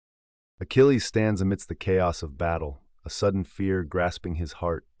Achilles stands amidst the chaos of battle, a sudden fear grasping his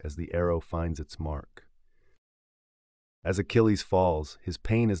heart as the arrow finds its mark. As Achilles falls, his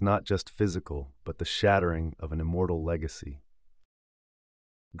pain is not just physical, but the shattering of an immortal legacy.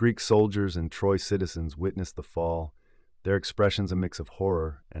 Greek soldiers and Troy citizens witness the fall, their expressions a mix of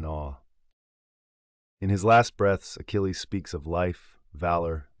horror and awe. In his last breaths, Achilles speaks of life,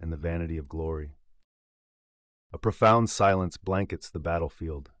 valor, and the vanity of glory. A profound silence blankets the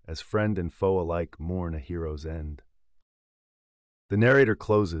battlefield as friend and foe alike mourn a hero's end. The narrator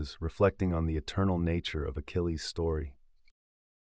closes, reflecting on the eternal nature of Achilles' story.